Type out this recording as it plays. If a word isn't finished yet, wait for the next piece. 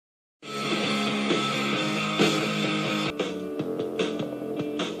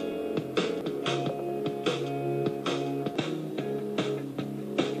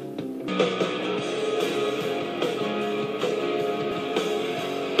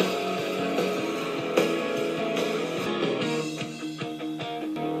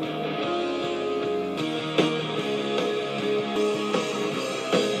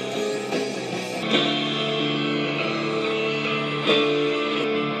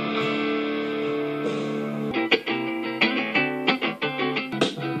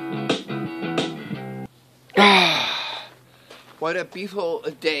What a beautiful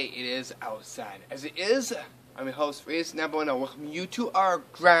day it is outside. As it is, I'm your host, Refixing, and I want to welcome you to our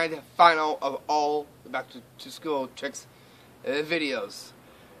grand final of all the back to school tricks videos.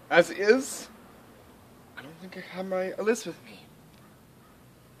 As it is, I don't think I have my list with me.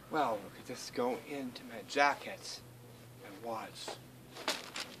 Well, we could just go into my jacket and watch.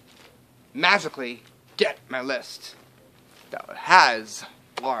 Magically get my list that has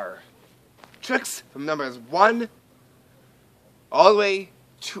our tricks from numbers 1 all the way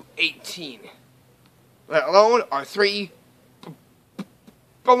to 18. Let alone our 3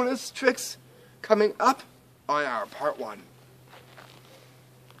 bonus tricks coming up on our part 1.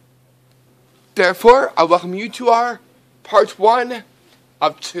 Therefore, I welcome you to our part 1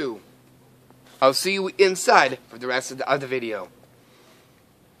 of 2. I'll see you inside for the rest of the video.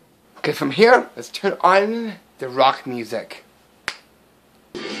 Okay, from here, let's turn on the rock music.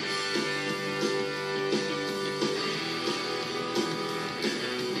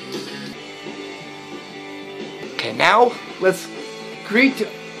 Okay, now let's greet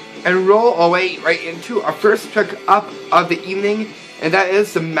and roll our way right into our first trick up of the evening, and that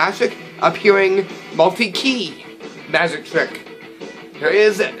is the magic appearing multi-key magic trick. Here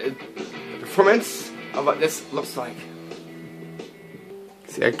is a performance of what this looks like.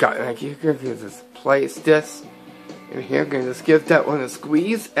 See, I got like you can just place this in here. I'm gonna just give that one a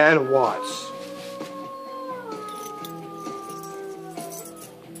squeeze and watch.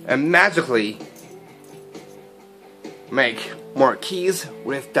 And magically make more keys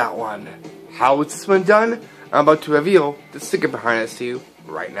with that one. How is this one done? I'm about to reveal the secret behind this to you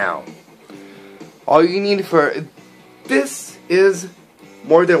right now. All you need for this is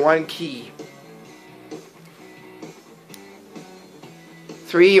more than one key.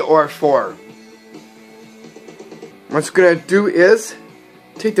 3 or 4. What you're gonna do is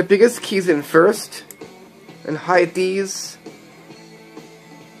take the biggest keys in first and hide these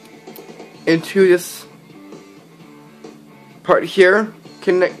into this part here,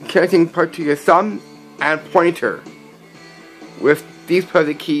 connecting part to your thumb and pointer, with these part of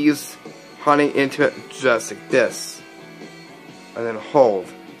the keys hiding into it just like this, and then hold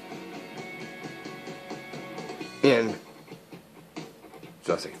in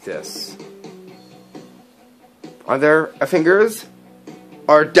just like this. Other fingers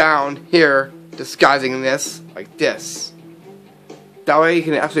are down here, disguising this like this. That way you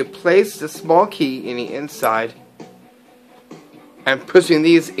can actually place the small key in the inside and pushing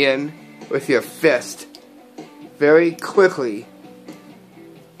these in with your fist very quickly.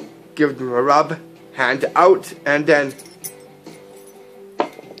 Give them a rub, hand out, and then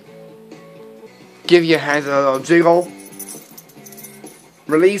give your hands a little jiggle,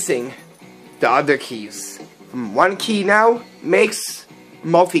 releasing the other keys. From one key now makes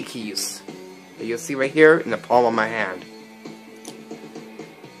multi-keys that you'll see right here in the palm of my hand.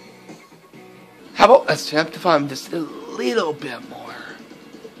 How about let's turn up the volume just a little bit more.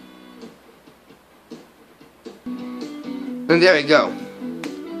 And there we go.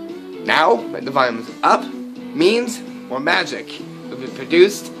 Now that the volume is up means more magic will be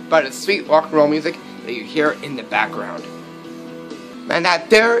produced by the sweet rock and roll music that you hear in the background. And that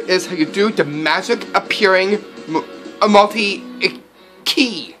there is how you do the magic appearing a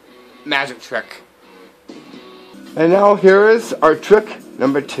multi-key magic trick. And now here is our trick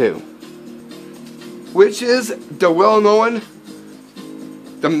number 2, which is the well-known,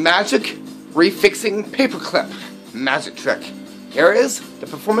 the magic refixing paperclip magic trick. Here is the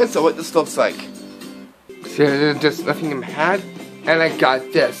performance of what this looks like. So there's just nothing in my hand, and I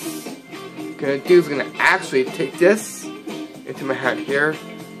got this. What I'm gonna do is I'm gonna actually take this into my hand here.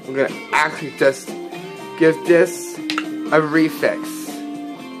 I'm gonna actually just give this a refix.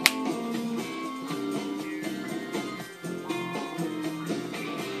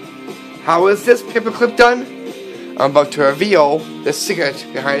 How is this paperclip done? I'm about to reveal the secret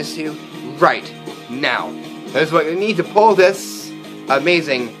behind this to you right now. Here's what you need to pull this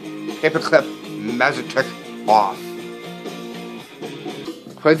amazing paperclip magic trick off.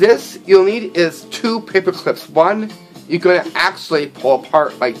 For this, you'll need is 2 paperclips. One, you're going to actually pull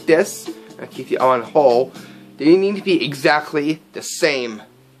apart like this and keep the other one whole. They need to be exactly the same.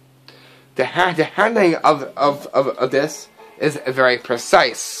 The handling of this is very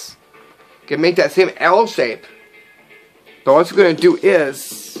precise. You can make that same L shape, but what you're going to do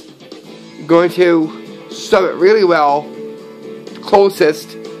is you're going to shove it really well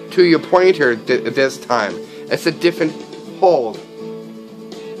closest to your pointer this time. It's a different hold.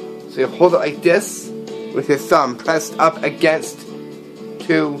 So you hold it like this with your thumb pressed up against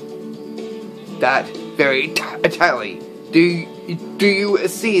to that very tightly. Do you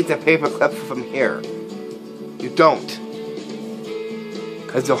see the paper clip from here? You don't.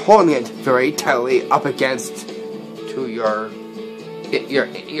 because you're holding it very tightly up against to your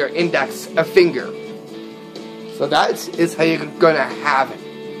index finger. So that is how you're gonna have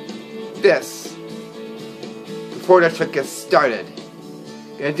this before the trick gets started.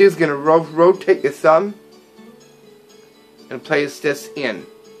 What you're gonna do is gonna rotate your thumb and place this in.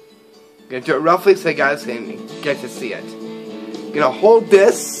 You're gonna do it roughly so you guys can get to see it. You're gonna hold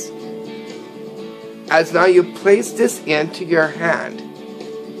this as now you place this into your hand.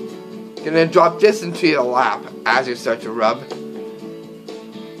 You're gonna drop this into your lap as you start to rub.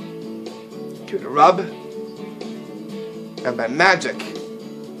 Do the rub, and by magic,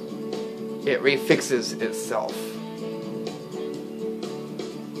 it refixes itself.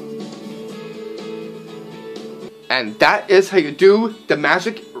 And that is how you do the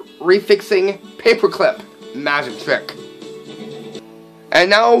magic refixing paperclip magic trick. And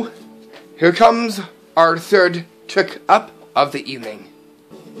now, here comes our third trick up of the evening.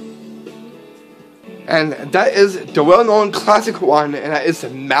 And that is the well-known classic one, and that is the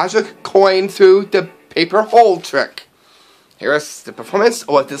magic coin through the paper hole trick. Here's the performance of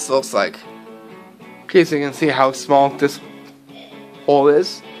what this looks like. Okay, so you can see how small this hole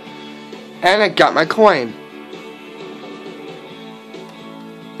is. And I got my coin.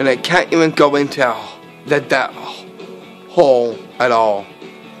 And I can't even go into that hole at all.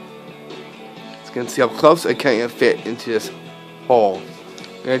 As you can see up close, I can't even fit into this hole.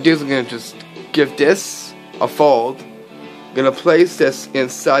 What I'm gonna do is I'm gonna just give this a fold. I'm gonna place this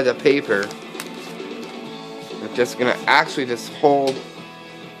inside the paper. I'm just gonna actually just hold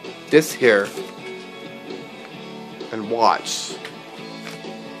this here and watch.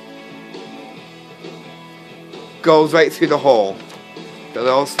 Goes right through the hole. The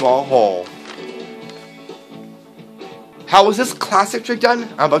little small hole. How was this classic trick done?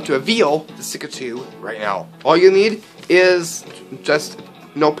 I'm about to reveal the secret to you right now. All you need is just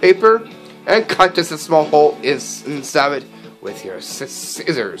no paper and cut just a small hole inside it with your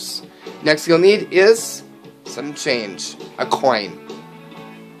scissors. Next you'll need is some change, a coin.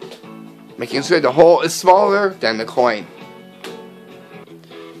 Making sure the hole is smaller than the coin.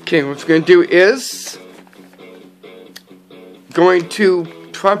 Okay, what we're going to do is going to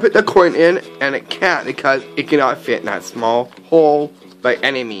try and put the coin in, and it can't because it cannot fit in that small hole by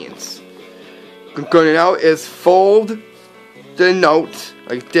any means. What I'm going to now is fold the note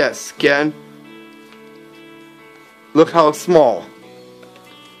like this. Again, look how small.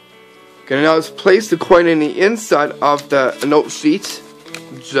 Going to now just place the coin in the inside of the note sheet,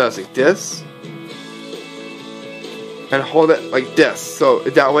 just like this, and hold it like this, so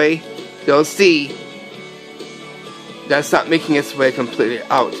that way you'll see that's not making its way completely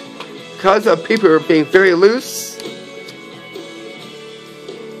out. Because of paper being very loose,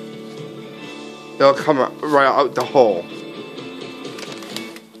 it'll come right out the hole.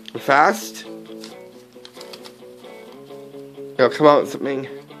 Fast, it'll come out something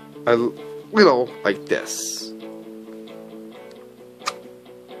a little like this.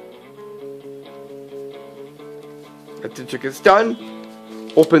 After the trick is done,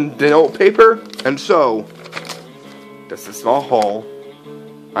 open the note paper and show just a small hole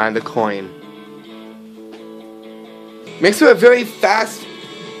and the coin. Makes it a very fast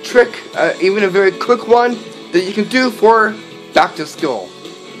trick, even a very quick one that you can do for back to school.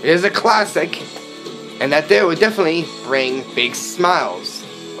 It is a classic, and that there would definitely bring big smiles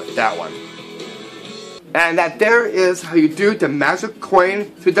with that one. And that there is how you do the magic coin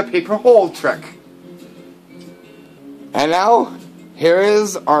through the paper hole trick. And now, here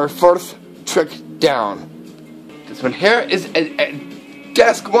is our fourth trick down. This one here is a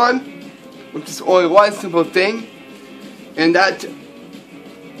desk one, which is only one simple thing, and that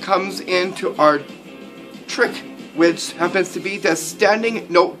comes into our trick, which happens to be the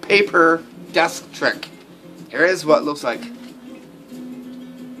standing note paper desk trick. Here is what it looks like.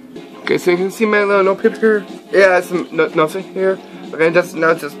 Okay, so you can see my little note paper here. Yeah, some notes in here. Okay,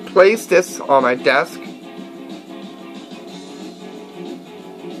 now just place this on my desk.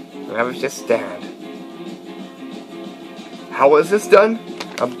 And have it just stand. How was this done?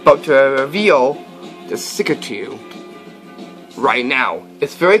 I'm about to reveal the secret to you right now.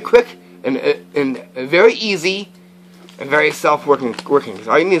 It's very quick and very easy and very self-working.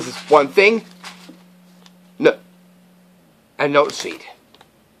 So all you need is this one thing: a note sheet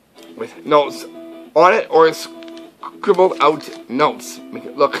with notes on it, or scribbled out notes. Make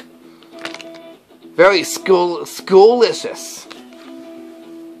it look very schoolicious.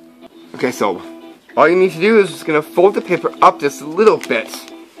 Okay, so all you need to do is just gonna fold the paper up just a little bit,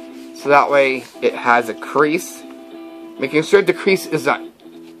 so that way it has a crease. Making sure the crease is not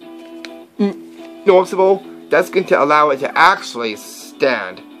noticeable. That's going to allow it to actually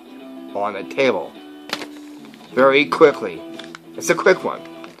stand on the table very quickly. It's a quick one.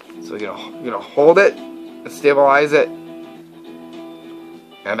 So you're gonna hold it and stabilize it,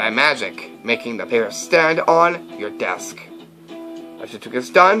 and by magic, making the paper stand on your desk. After the trick is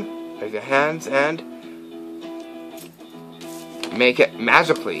done, raise your hands and make it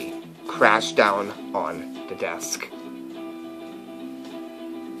magically crash down on the desk.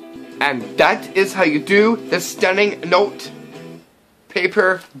 And that is how you do the stunning note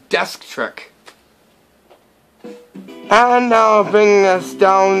paper desk trick. And now bringing us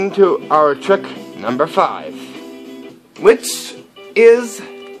down to our trick number 5, which is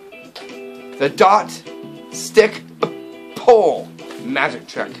the dot stick pull magic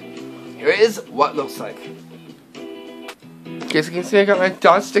trick. Here is what it looks like. Okay, so you can see I got my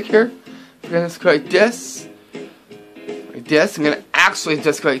dot stick here. I'm gonna just go like this. Like this. I'm gonna actually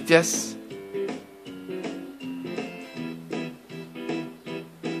just go like this.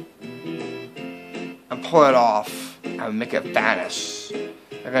 And pull it off and make it vanish.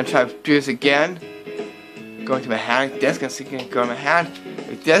 I'm gonna try to do this again. Going to my hand like this. Gonna see if I can go to my hand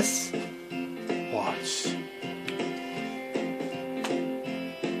like this. Watch.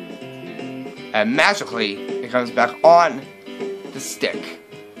 And magically, it comes back on the stick.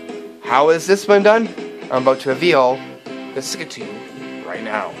 How is this one done? I'm about to reveal the stick to you right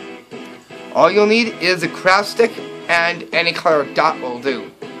now. All you'll need is a craft stick and any color dot will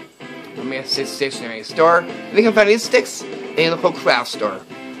do. From a stationery store, and you can find these sticks in a local craft store.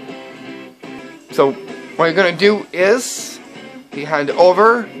 So what you're gonna do is you hand it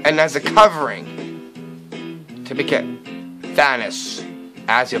over, and as a covering to make it vanish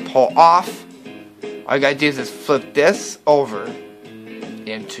as you pull off. All you gotta do is just flip this over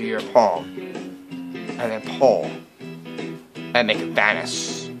into your palm and then pull and make it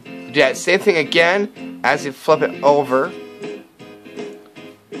vanish. You do that same thing again as you flip it over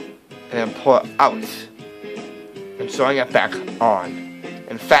and then pull it out and throwing it back on.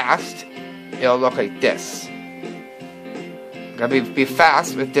 And fast, it'll look like this. You gotta be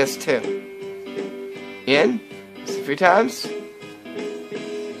fast with this too. In, just a few times,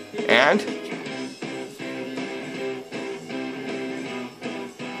 and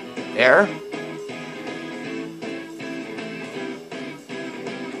there.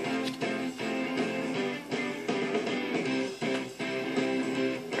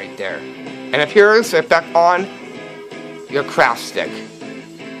 Right there. And up here, so back on your craft stick.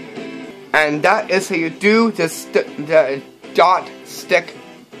 And that is how you do the dot stick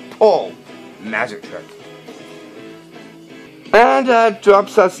pull magic trick. And that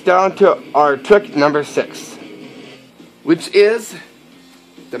drops us down to our trick number 6, which is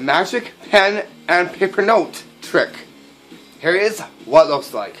the magic pen and paper note trick. Here is what it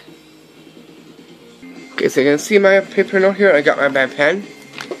looks like. Okay, so you can see my paper note here. I got my pen.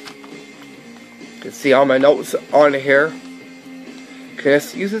 You can see all my notes on here. Okay,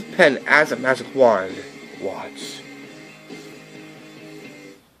 let's use this pen as a magic wand. Watch.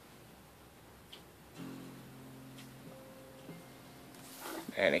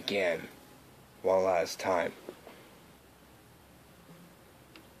 And again, one last time.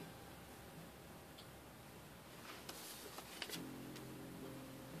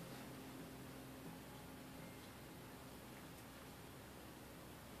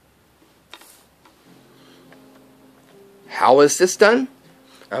 How is this done?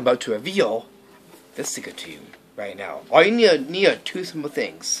 I'm about to reveal the secret to you right now. All you need are 2 simple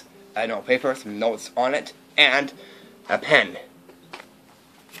things. A note paper, some notes on it, and a pen.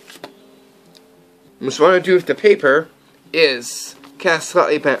 What you want to do with the paper is kind of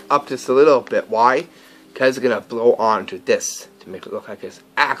slightly bend up just a little bit. Why? Because it's going to blow onto this to make it look like it's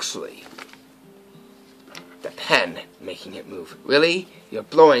actually the pen making it move. Really, you're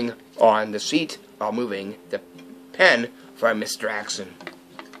blowing on the sheet while moving the pen for a misdirection.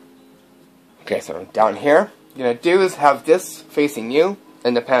 Okay, so down here, what you're going to do is have this facing you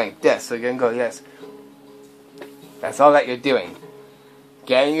and the pen like this. So you're going to go yes. That's all that you're doing.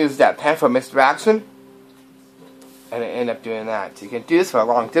 Again, use that pen for misdirection, and end up doing that. So you can do this for a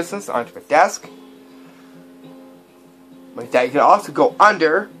long distance onto your desk. Like that, you can also go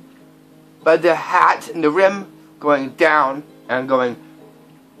under, but the hat and the rim going down and going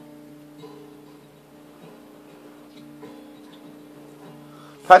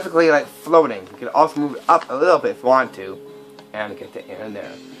practically like floating. You can also move it up a little bit if you want to, and get the air in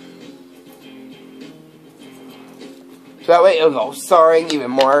there. So that way it'll go soaring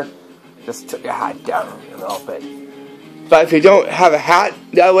even more. Just took your hat down a little bit. But if you don't have a hat,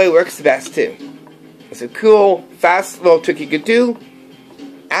 that way works the best too. It's a cool, fast little trick you could do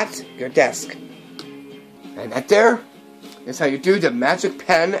at your desk. And that there is how you do the magic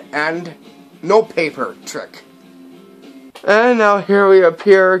pen and notepaper trick. And now here we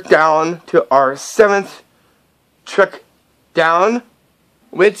appear down to our 7th trick down,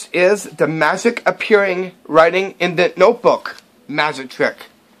 which is the magic appearing writing in the notebook magic trick.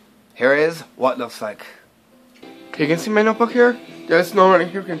 Here is what it looks like. Okay, you can see my notebook here. There's no writing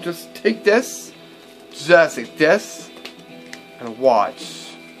here. You can just take this, just like this, and watch.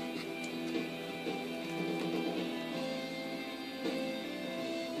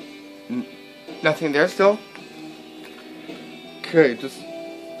 Nothing there still? Okay, just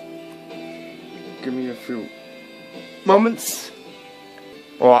give me a few moments.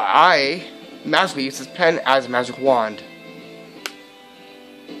 Well, I magically use this pen as a magic wand.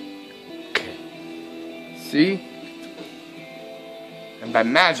 Okay. See? And by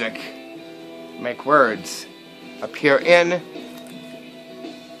magic, make words appear in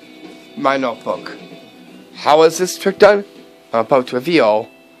my notebook. How is this trick done? I'm about to reveal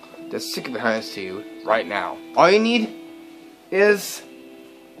the secret behind this to you right now. All you need is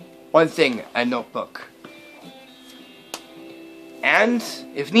one thing, a notebook. And,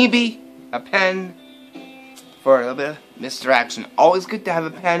 if need be, a pen for a little bit of misdirection. Always good to have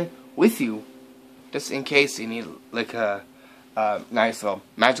a pen with you, just in case you need like a nice little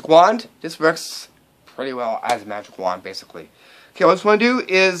magic wand. This works pretty well as a magic wand, basically. Okay, what I just want to do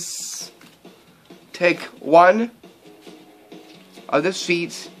is take one of the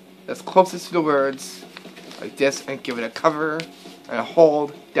sheet that's closest to the words, like this, and give it a cover and a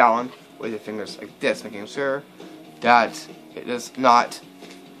hold down with your fingers like this, making sure that it does not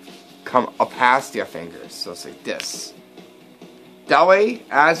come up past your fingers. So it's like this. That way,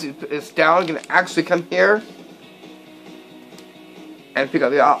 as you put this down, you can actually come here and pick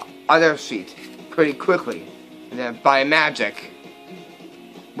up the other sheet pretty quickly. And then by magic,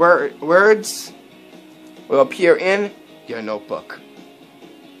 words will appear in your notebook.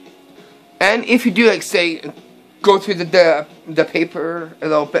 And if you do, like, say, go through the paper a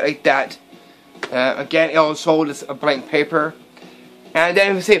little bit like that, again, it'll show this a blank paper. And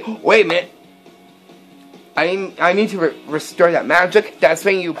then if you say, wait a minute, I need to restore that magic, that's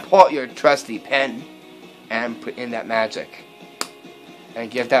when you pull out your trusty pen and put in that magic. And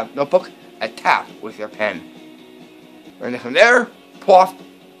give that notebook a tap with your pen. And then from there, pull off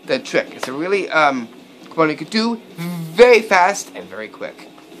the trick. It's a really, what you could do very fast and very quick.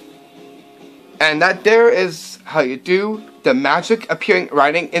 And that there is how you do the magic appearing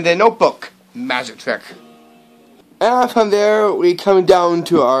writing in the notebook magic trick. And from there, we come down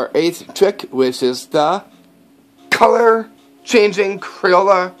to our 8th trick, which is the color changing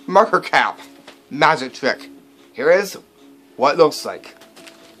Crayola marker cap magic trick. Here is what it looks like.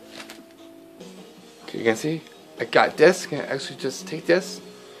 Okay, you can see, I got this. I'm gonna actually just take this.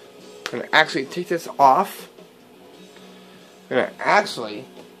 I'm gonna actually take this off. I'm gonna actually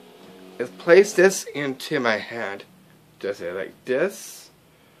just place this into my hand. Just like this.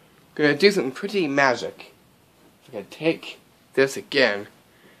 I'm gonna do something pretty magic. I'm gonna take this again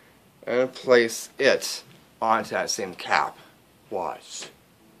and place it onto that same cap. Watch.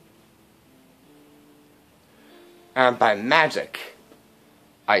 And by magic,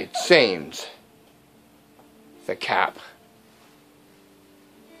 I change the cap.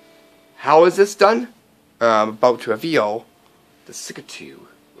 How is this done? I'm about to reveal the secret to you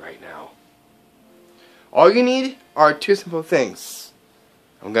right now. All you need are 2 simple things.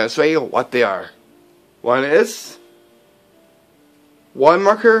 I'm going to show you what they are. One is one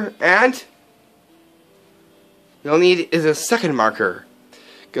marker, and you'll need is a second marker.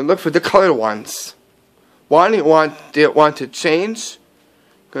 You can look for the colored ones. One you want to change.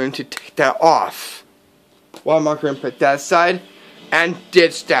 Going to take that off. One marker and put that aside, and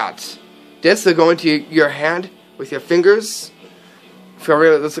ditch that. This will go into your hand with your fingers. For a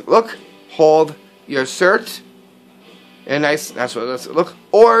realistic look, hold your shirt in a nice natural look,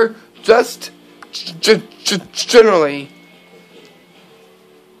 or just generally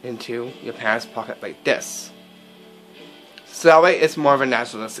into your pants pocket like this. So that way it's more of a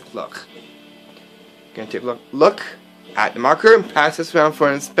naturalistic look. You're going to take a look at the marker and pass this around for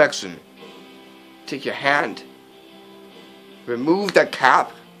an inspection. Take your hand, remove the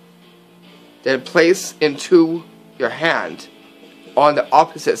cap, then place into your hand on the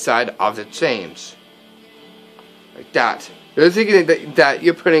opposite side of the change. Like that. You're thinking that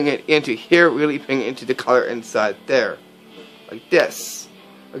you're putting it into here, really putting it into the color inside there. Like this.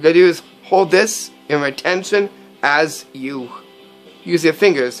 What you're going to do is hold this in retention as you use your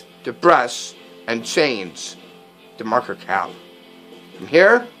fingers to brush and change the marker cap. From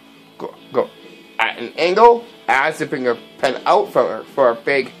here, go at an angle as you bring your pen out for a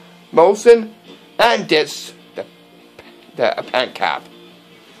big motion, and ditch the pen cap.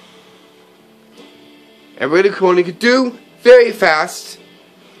 And really cool, and you can do very fast.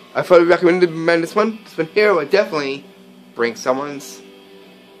 I fully recommend this one. This one here will definitely bring someone's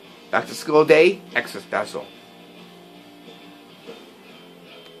back to school day extra special.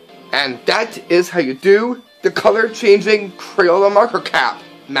 And that is how you do the color changing Crayola marker cap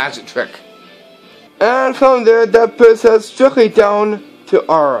magic trick. And from there, that puts us strictly down to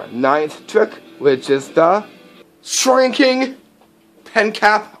our 9th trick, which is the shrinking pen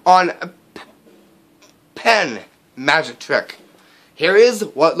cap on a pen magic trick. Here is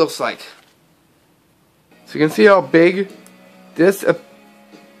what it looks like. So you can see how big this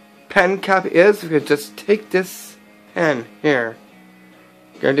pen cap is. We could just take this pen here.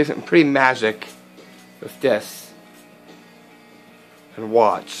 We're gonna do something pretty magic with this. And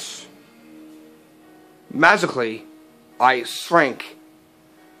watch. Magically, I shrank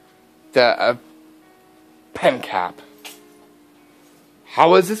the pen cap.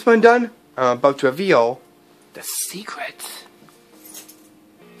 How is this one done? I'm about to reveal the secret.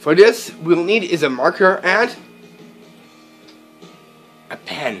 For this, we'll need is a marker and a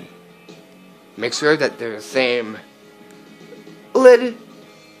pen. Make sure that they're the same lid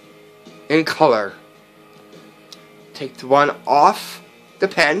in color. Take the one off the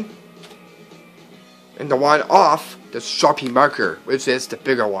pen and the one off the Sharpie marker, which is the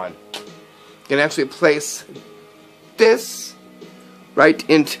bigger one. You can actually place this right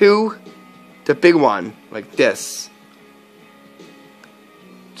into the big one, like this.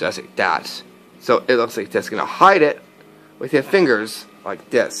 Just like that. So it looks like this. You're gonna hide it with your fingers like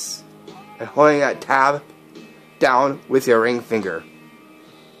this. And holding that tab down with your ring finger.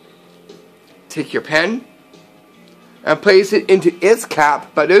 Take your pen and place it into its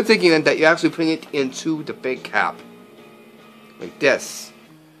cap, but they're thinking that you're actually putting it into the big cap. Like this.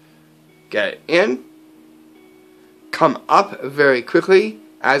 Get it in. Come up very quickly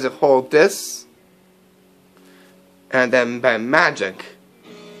as you hold this. And then by magic,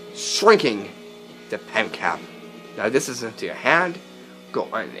 shrinking the pen cap. Now this is into your hand. Go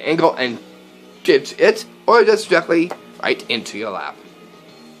on an angle and get it, or just directly right into your lap.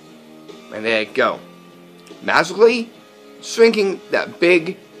 And there you go. Magically shrinking that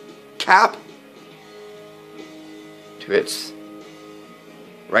big cap to its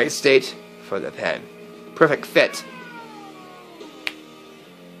right state for the pen. Perfect fit.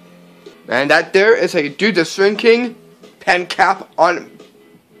 And that there is how you do the shrinking pen cap on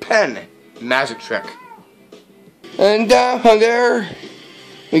pen magic trick. And from there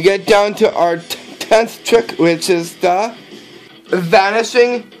we get down to our 10th trick, which is the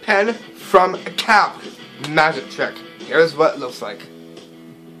vanishing pen from a cap magic trick. Here's what it looks like.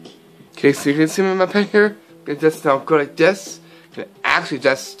 Okay, so you can see my pen here. You can just now go like this. You can actually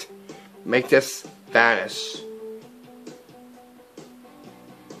just make this vanish.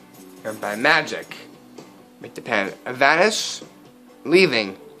 And by magic, make the pen vanish,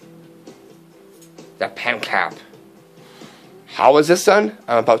 leaving the pen cap. How is this done?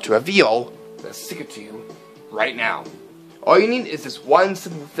 I'm about to reveal the secret to you right now. All you need is this one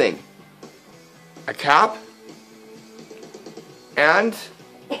simple thing. A cap and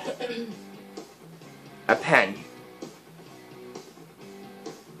a pen.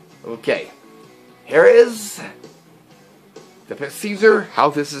 Okay, here is the procedure how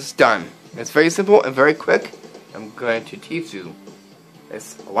this is done. It's very simple and very quick. I'm going to teach you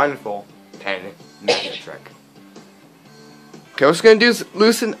this wonderful pen magic trick. Okay, what we're going to do is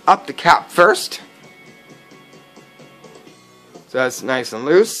loosen up the cap first. So that's nice and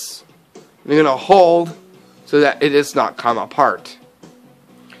loose. You're going to hold so that it does not come apart.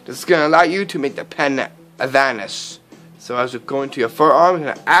 This is going to allow you to make the pen vanish. So as you go into your forearm,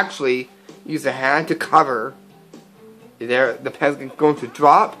 you're going to actually use the hand to cover. There, the pen's going to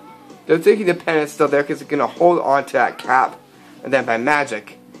drop. Don't think the pen is still there because it's going to hold on to that cap. And then by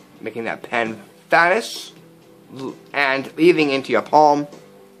magic, making that pen vanish and leaving into your palm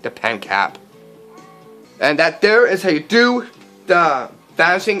the pen cap. And that there is how you do the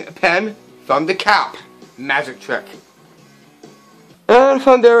vanishing pen from the cap magic trick. And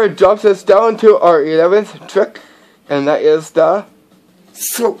from there it drops us down to our 11th trick, and that is the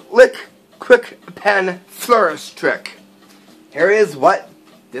slick quick pen flourish trick. Here is what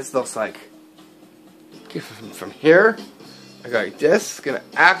this looks like. Okay, from here I go like this. Gonna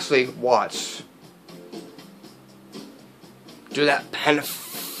actually watch. Do that pen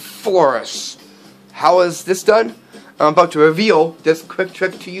flourish. How is this done? I'm about to reveal this quick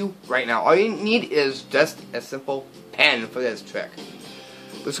trick to you right now. All you need is just a simple pen for this trick.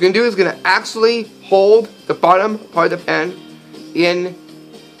 What it's going to do is going to actually hold the bottom part of the pen in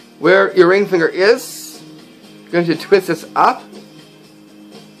where your ring finger is. You're going to twist this up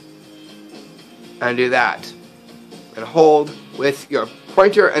and do that. And hold with your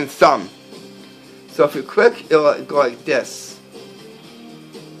pointer and thumb. So if you quick, it'll go like this.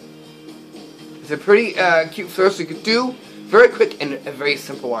 It's a pretty cute flourish you could do. Very quick and a very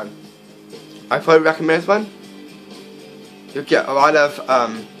simple one. I probably recommend this one. You'll get a lot of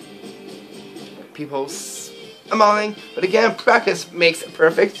people smiling, but again, practice makes it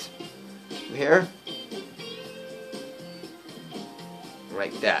perfect. Here,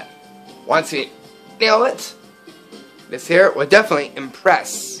 like that. Once you nail it, this here will definitely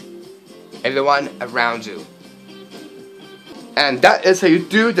impress everyone around you. And that is how you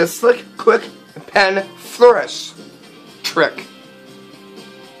do the slick, quick pen flourish trick.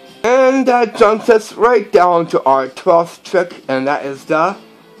 And that jumps us right down to our 12th trick, and that is the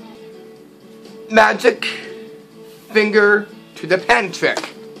magic finger to the pen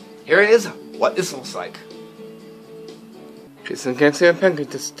trick. Here is what this looks like. Okay, so you can see my pen,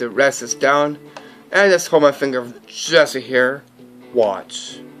 just to rest this down, and just hold my finger just here.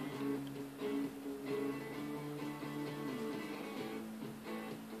 Watch.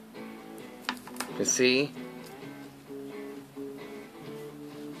 You see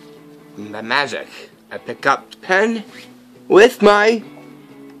the magic. I pick up the pen with my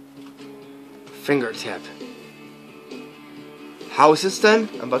fingertip. How is this done?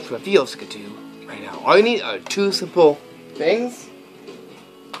 I'm about to reveal what you can do right now. All you need are two simple things,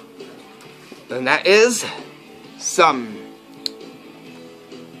 and that is some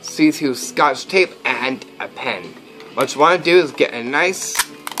C2 Scotch tape and a pen. What you want to do is get a nice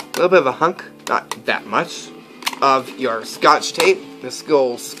little bit of a hunk, not that much, of your Scotch tape, the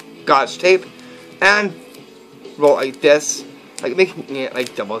school Scotch tape, and roll like this, like making it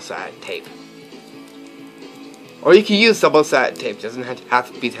like double-sided tape. Or you can use double-sided tape, it doesn't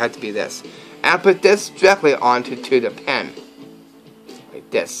have to be this. And put this directly onto the pen. Like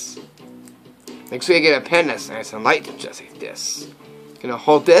this. Make sure you get a pen that's nice and light, just like this. You're gonna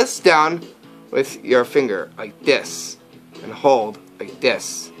hold this down with your finger, like this. And hold like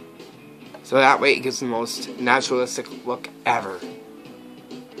this. So that way it gives the most naturalistic look ever.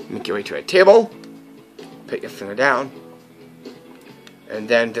 Make your way to a table. Put your finger down. And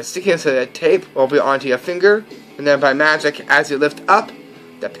then the stickiness of the tape will be onto your finger. And then by magic, as you lift up,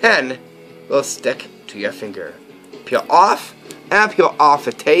 the pen will stick to your finger. Peel off, and peel off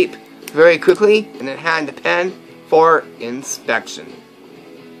the tape very quickly, and then hand the pen for inspection.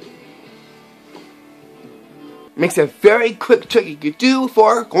 Makes a very quick trick you could do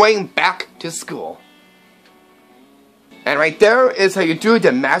for going back to school. And right there is how you do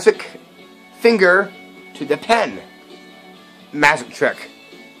the magic finger to the pen magic trick.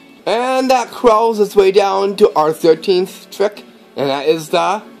 And that crawls its way down to our 13th trick, and that is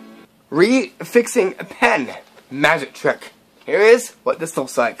the Refixing pen magic trick. Here is what this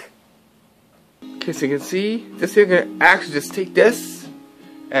looks like. Okay, so you can see, this here, you're going to actually just take this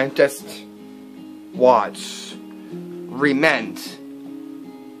and just watch. Remend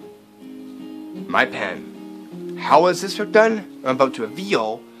my pen. How is this trick done? I'm about to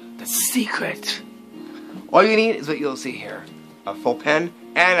reveal the secret. All you need is what you'll see here. A full pen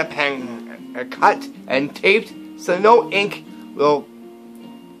and a pen cut and taped so no ink will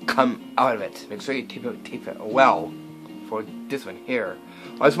come out of it. Make sure you tape it well for this one here.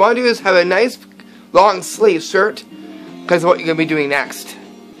 What I just want to do is have a nice long sleeve shirt, because what you're going to be doing next.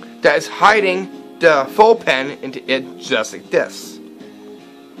 That is hiding the full pen into it just like this.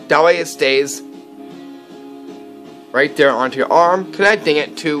 That way it stays right there onto your arm, connecting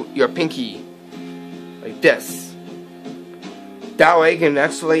it to your pinky. Like this. That way you can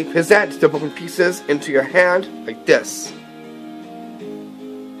actually present the broken pieces into your hand like this.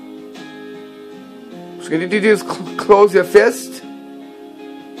 What you're going to do is close your fist,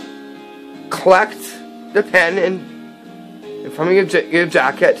 collect the pen from your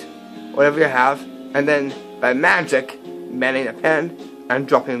jacket, whatever you have, and then by magic, manning the pen and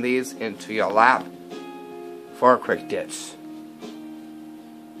dropping these into your lap for a quick ditch.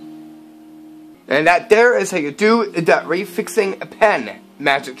 And that there is how you do that Refixing pen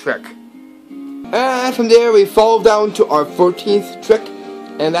magic trick. And from there we fall down to our 14th trick,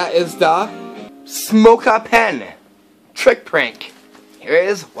 and that is the Smoke-a pen trick prank. Here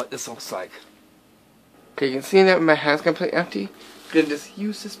is what this looks like. Okay, you can see that my hand's completely empty. I'm going to just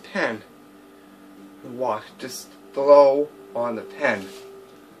use this pen and watch just blow on the pen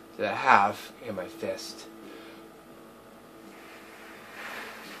that I have in my fist.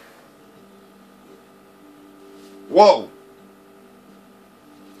 Whoa!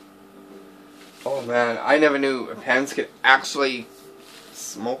 Oh man, I never knew pens could actually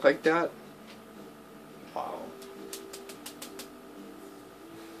smoke like that. Wow.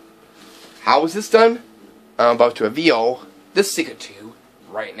 How is this done? I'm about to reveal this secret to you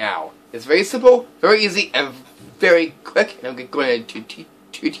right now. It's very simple, very easy, and very quick, and I'm going to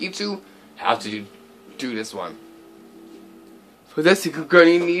teach you how to do this one. For this, you're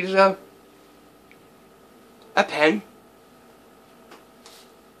going to need a pen.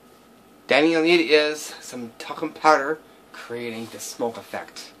 Then you'll need is some talcum powder, creating the smoke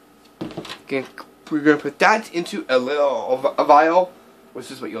effect. We're going to put that into a vial, which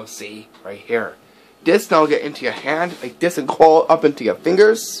is what you'll see right here. This now will get into your hand like this and crawl up into your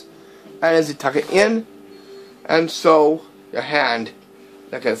fingers. And as you tuck it in, and so your hand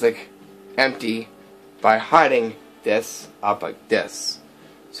gets like empty by hiding this up like this.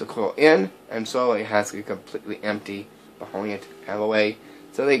 So curl in, and so your hands get completely empty by holding it out of the way,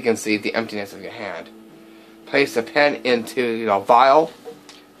 so that you can see the emptiness of your hand. Place the pen into your vial,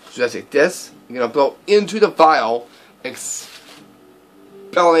 just like this. You're gonna blow into the vial,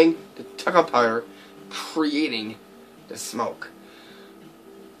 expelling the talcum powder, creating the smoke.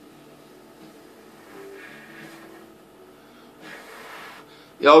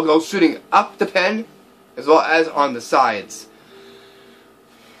 It'll go shooting up the pen as well as on the sides.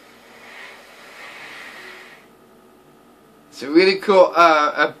 It's a really cool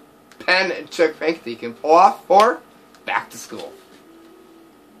a pen and trick prank that you can pull off for back to school.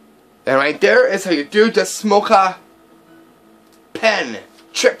 And right there is how you do the smoker pen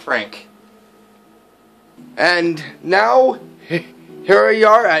trick prank. And now here we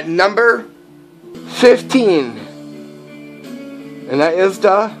are at number 15. And that is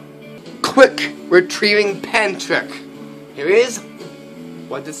the quick retrieving pen trick. Here is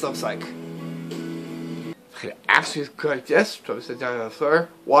what this looks like. Okay, actually go like this, drop it down on the floor.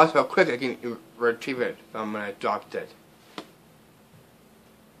 Watch how quick I can retrieve it when I dropped it.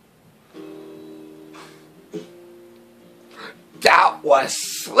 That was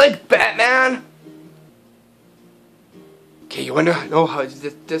slick, Batman! Okay, you wanna know how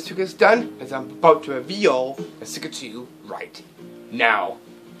this trick is done? As I'm about to reveal a secret to you right now.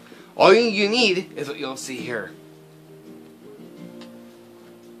 All you need is what you'll see here.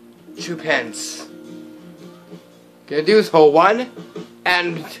 2 pens. Gonna do is hold one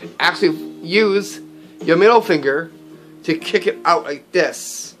and actually use your middle finger to kick it out like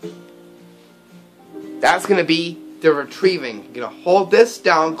this. That's gonna be the retrieving. You're gonna hold this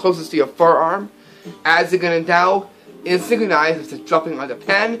down closest to your forearm, as you're gonna now is synchronized with the dropping of the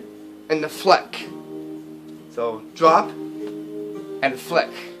pen and the flick. So drop and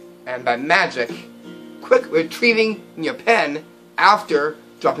flick, and by magic, quick retrieving your pen after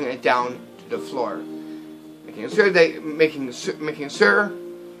dropping it down to the floor, making sure that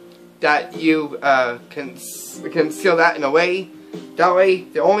you can seal that in a way. That way,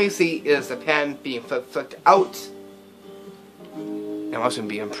 they only see is the pen being flicked out. And also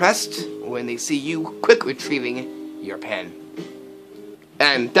be impressed when they see you quick retrieving your pen.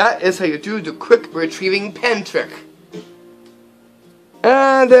 And that is how you do the quick retrieving pen trick.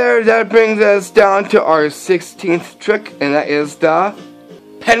 And there, that brings us down to our 16th trick, and that is the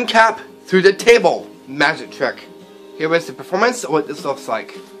pen cap through the table magic trick. Here is the performance of what this looks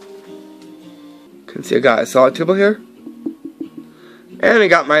like. You can see I got a solid table here, and I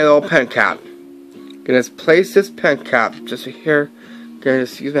got my little pen cap. Gonna just place this pen cap just right here. Gonna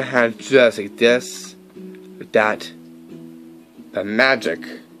just use my hand just like this. With that, the magic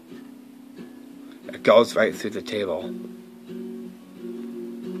that goes right through the table.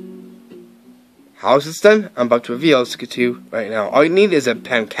 How is this done? I'm about to reveal this to you right now. All you need is a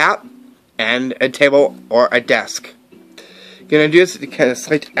pen cap and a table or a desk. You're gonna do this at the kind of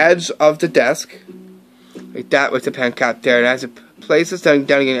slight edge of the desk, like that, with the pen cap there. And as you place this down, you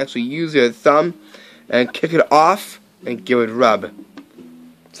can actually use your thumb and kick it off and give it a rub.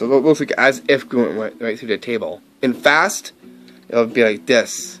 So it looks like as if going right through the table. In fast, it'll be like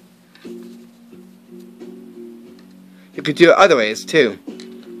this. You could do it other ways too,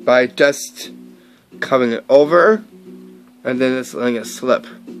 by just covering it over and then just letting it slip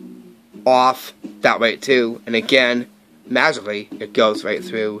off that way too. And again, magically, it goes right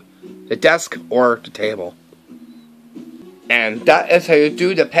through the desk or the table. And that is how you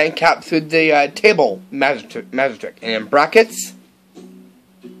do the pen cap through the table magic trick. And in brackets,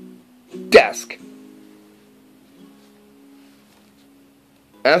 desk.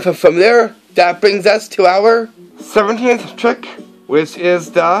 And from there, that brings us to our 17th trick, which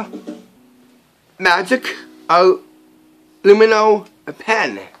is the magic alumino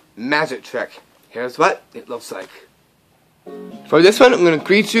pen magic trick. Here's what it looks like. For this one, I'm going to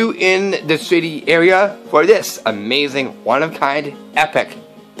greet you in the shady area for this amazing, one-of-kind, epic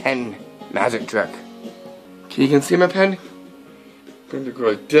pen magic trick. Okay, you can see my pen? going to go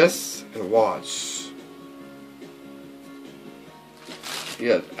like this and watch.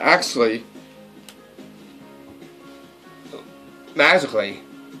 Yeah, actually, magically,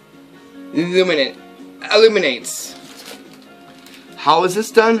 illuminates. How is this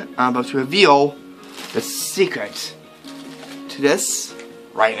done? I'm about to reveal the secret to this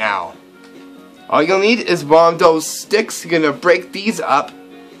right now. All you'll need is one of those sticks. You're gonna break these up,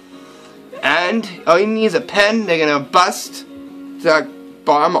 and all you need is a pen. They're gonna bust the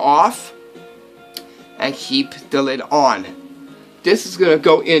bottom off and keep the lid on. This is gonna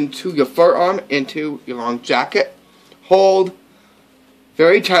go into your forearm, into your long jacket. Hold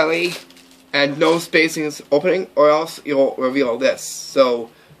very tightly, and no spacing is opening, or else you'll reveal this. So,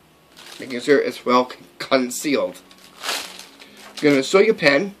 making sure it's well concealed. You're gonna show your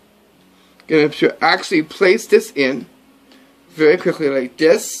pen. You're gonna actually place this in very quickly like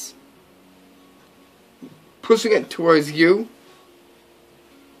this, pushing it towards you,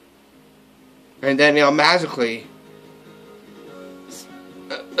 and then it'll magically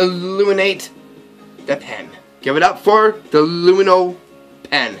illuminate the pen. Give it up for the Lumino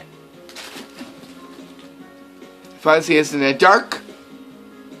pen. If I see this in the dark,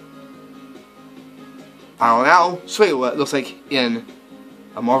 I'll now show you what it looks like in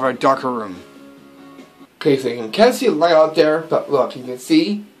a more of a darker room. Okay, so you can see the light out there, but look, you can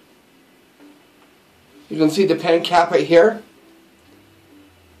see the pen cap right here.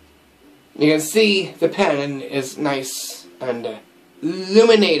 You can see the pen is nice and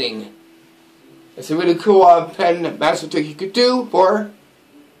illuminating. It's a really cool pen magic trick you could do for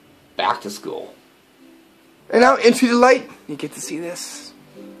back to school. And now into the light, you get to see this.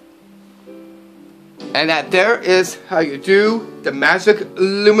 And that there is how you do the magic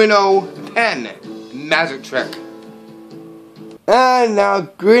Lumino pen magic trick. And now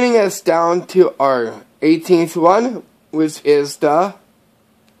bringing us down to our 18th one, which is the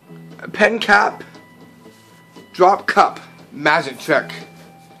pen cap drop cup magic trick.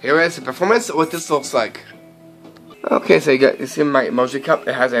 Here is the performance of what this looks like. Okay, so you see my emoji cup.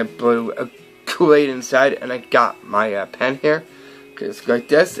 It has a blue Kool-Aid inside, and I got my pen here. Okay, it's like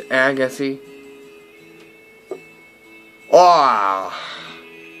this, and you can see. Wow!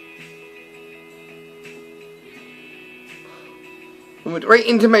 It went right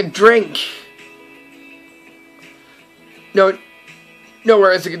into my drink. No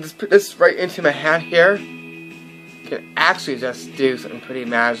worries. I can just put this right into my hand here. Can actually just do something pretty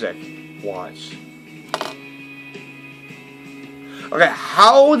magic. Watch. Okay,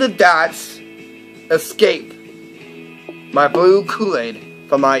 how did that escape my blue Kool-Aid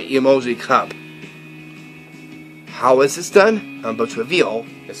from my emoji cup? How is this done? I'm about to reveal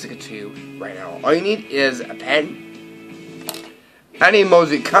the secret to you right now. All you need is a pen, an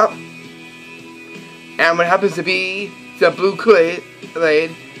emoji cup, and what happens to be the blue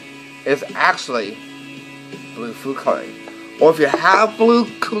Kool-Aid is actually blue food coloring. Or if you have blue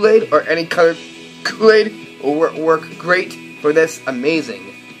Kool-Aid or any colored Kool-Aid, it will work great for this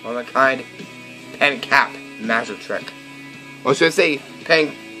amazing one-of-a-kind pen cap magic trick. Or should I say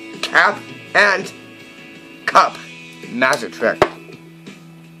pen cap and cup magic trick.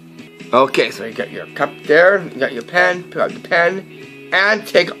 Okay, so you got your cup there, you got your pen, put out the pen, and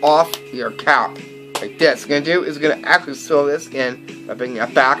take off your cap. Like this. What you're going to do is you're going to actually sew this in by bringing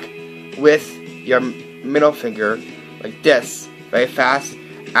it back with your middle finger, like this, very fast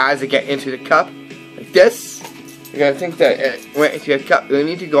as you get into the cup, like this. You're going to think that it went into your cup. You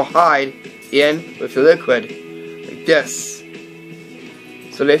need to go hide in with the liquid, like this.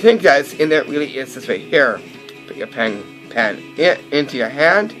 So they think that it's in there, really is this right here. Put your pen into your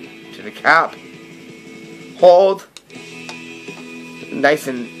hand, to the cap, hold, nice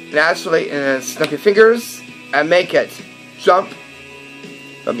and naturally, and then snap your fingers, and make it jump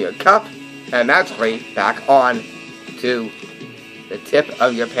from your cup, and naturally back on to the tip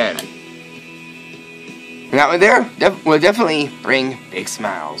of your pen. And that one there will definitely bring big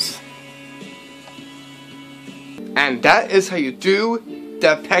smiles. And that is how you do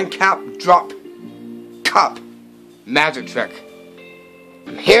the pen cap drop cup magic trick.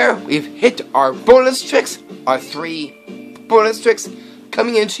 And here we've hit our bonus tricks, our 3 bonus tricks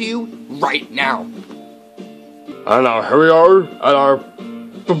coming into you right now. And now here we are at our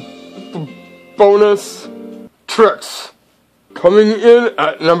bonus tricks. Coming in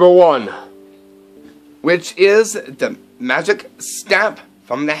at number 1, which is the magic stamp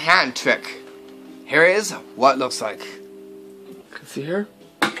from the hand trick. Here is what it looks like. You can see here?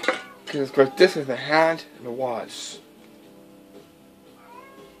 Because of course this is the hand and the watch.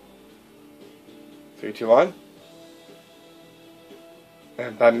 3, 2, 1.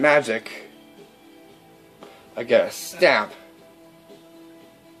 And by magic, I get a stamp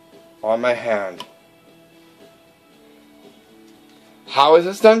on my hand. How is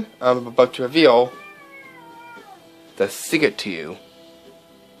this done? I'm about to reveal the secret to you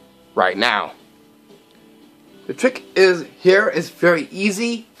right now. The trick is very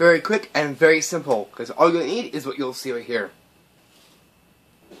easy, very quick, and very simple. Because all you need is what you'll see right here.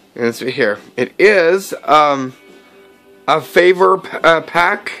 And it's right here. It is a favor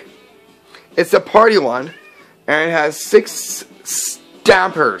pack. It's a party one, and it has 6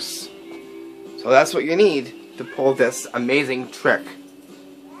 stampers. So that's what you need to pull this amazing trick.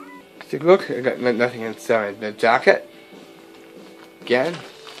 Take a look. I got nothing inside the jacket. Again,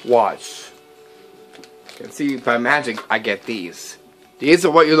 watch. You can see by magic I get these. These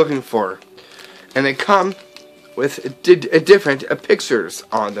are what you're looking for, and they come with different pictures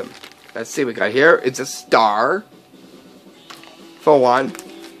on them. Let's see what we got here. It's a star for one.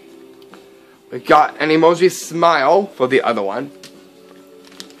 We got an emoji smile for the other one.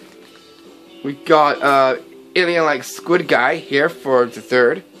 We got alien-like squid guy here for the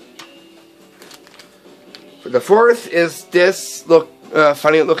third. For the fourth is this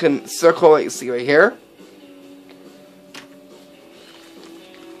funny looking circle that you see right here.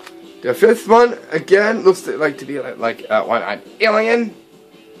 The fifth one again looks like to be like one-eyed alien.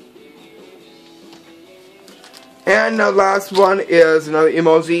 And the last one is another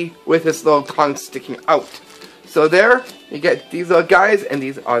emoji with this little tongue sticking out. So there, you get these little guys, and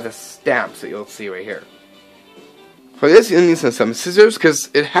these are the stamps that you'll see right here. For this, you'll need some scissors, because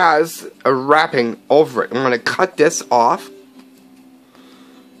it has a wrapping over it. I'm going to cut this off.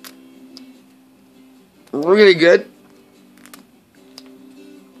 Really good.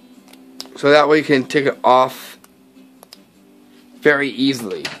 So that way you can take it off very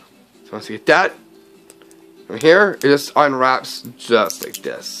easily. So once you get that, from here, it just unwraps just like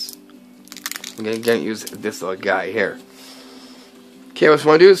this. I'm going to use this little guy here. Okay, what you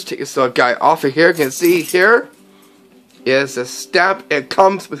want to do is take this little guy off of here. You can see here is a stamp. It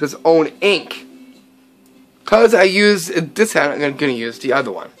comes with its own ink. Because I use this hand, I'm going to use the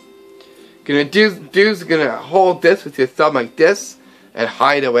other one. Gonna hold this with your thumb like this and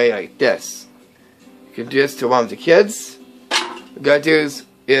hide away like this. You can do this to one of the kids. What you gotta do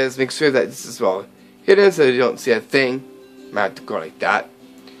is make sure that this is well hidden so you don't see a thing. Might have to go like that.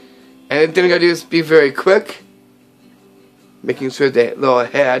 And then you gotta do is be very quick, making sure the little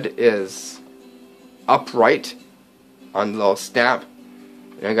head is upright on the little stamp.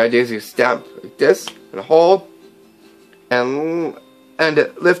 And you gotta do is you stamp like this and hold and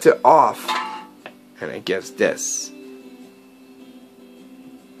lift it off, and it gives this.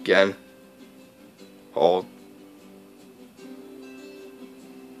 Again, hold,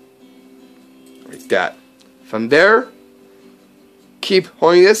 like that. From there, keep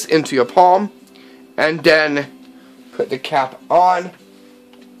holding this into your palm, and then put the cap on,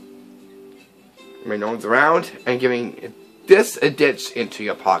 my nose around, and giving this a ditch into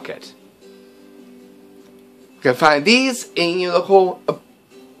your pocket. You can find these in your local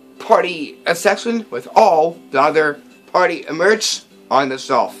party section with all the other party merch on the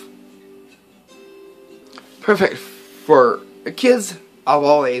shelf. Perfect for kids of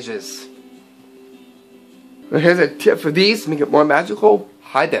all ages. Here's a tip for these to make it more magical.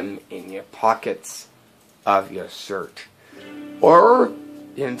 Hide them in your pockets of your shirt or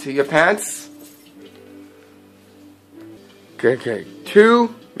into your pants. Okay,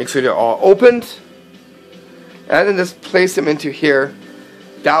 2, make sure they're all opened. And then just place them into here.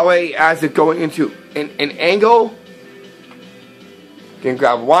 That way, as it's going into an angle, you can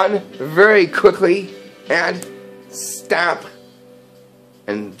grab one very quickly and stamp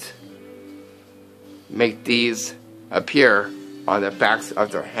and make these appear on the backs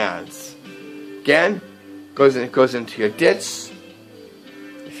of their hands. Again, goes into your ditch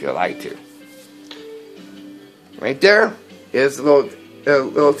if you like to. Right there is a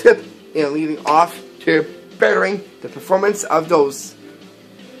little tip in leading off to bettering the performance of those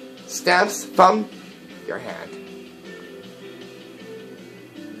stamps from your hand.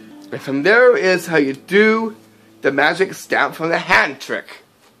 And from there is how you do the magic stamp from the hand trick.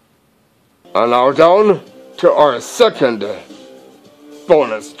 And now down to our second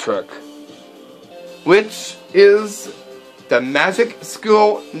bonus trick, which is the magic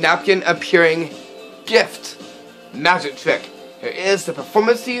school napkin appearing gift magic trick. Here is the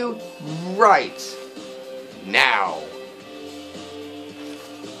performance to you right now.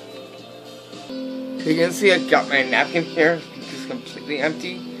 You can see I got my napkin here, it's completely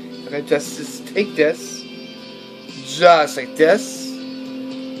empty. And I just take this, just like this.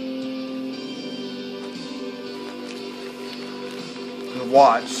 And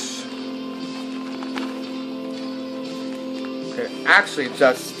watch. Okay, actually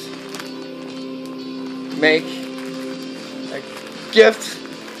just make a gift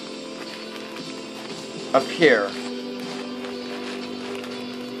appear.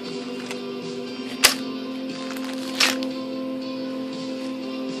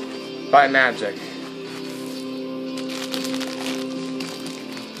 By magic.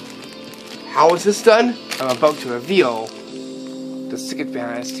 How is this done? I'm about to reveal the secret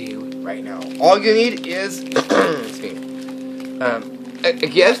behind this to you right now. All you need is excuse me, a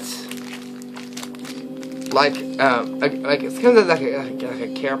gift. Like it's kind of like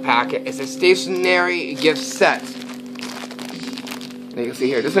a care packet. It's a stationary gift set. And you can see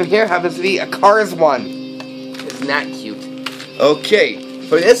here. This one here happens to be a Cars one. Isn't that cute? Okay.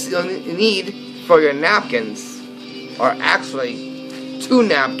 For this, you'll need for your napkins are actually 2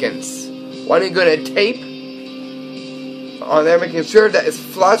 napkins. One you're going to tape on there, making sure that it's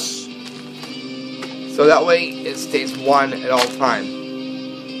flush, so that way it stays one at all time.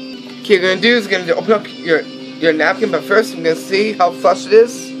 Okay, you're going to do is going to open up your napkin, but first I'm going to see how flush it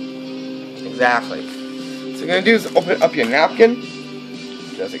is. Exactly. So you're going to do is open up your napkin,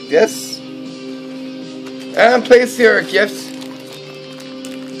 just like this, and place your gift.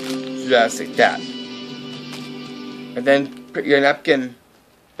 Just like that. And then put your napkin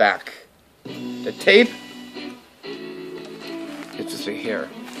back. The tape is just right here.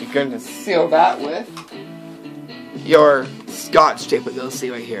 You're going to seal that with your Scotch tape that you'll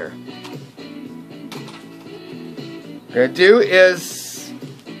see right here. What you're going to do is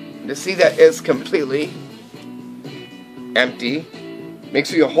to see that it's completely empty. Make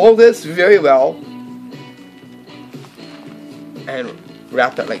sure you hold this very well and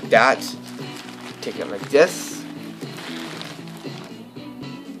wrap it like that. Take it like this.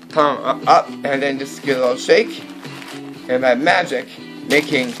 Come up and then just give it a little shake. And by magic,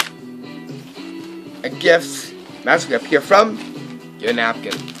 making a gift magically appear from your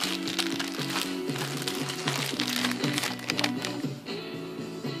napkin.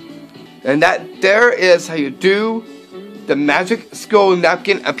 And that there is how you do the magic scroll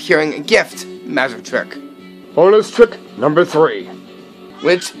napkin appearing gift magic trick. Bonus trick number 3.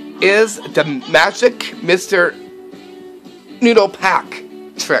 Which is the magic Mr. Noodle Pack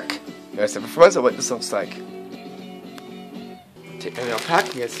trick. There's the performance of what this looks like. Take the noodle pack,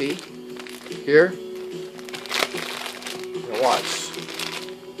 you can see here. Now watch.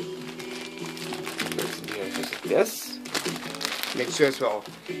 Just like this. Make sure it's well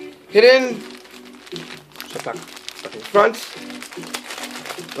hidden. Shut back in front.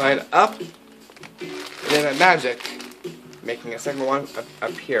 Line it up. And then by magic, making a second one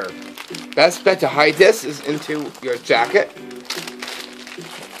appear. Best bet to hide this is into your jacket.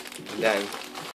 And then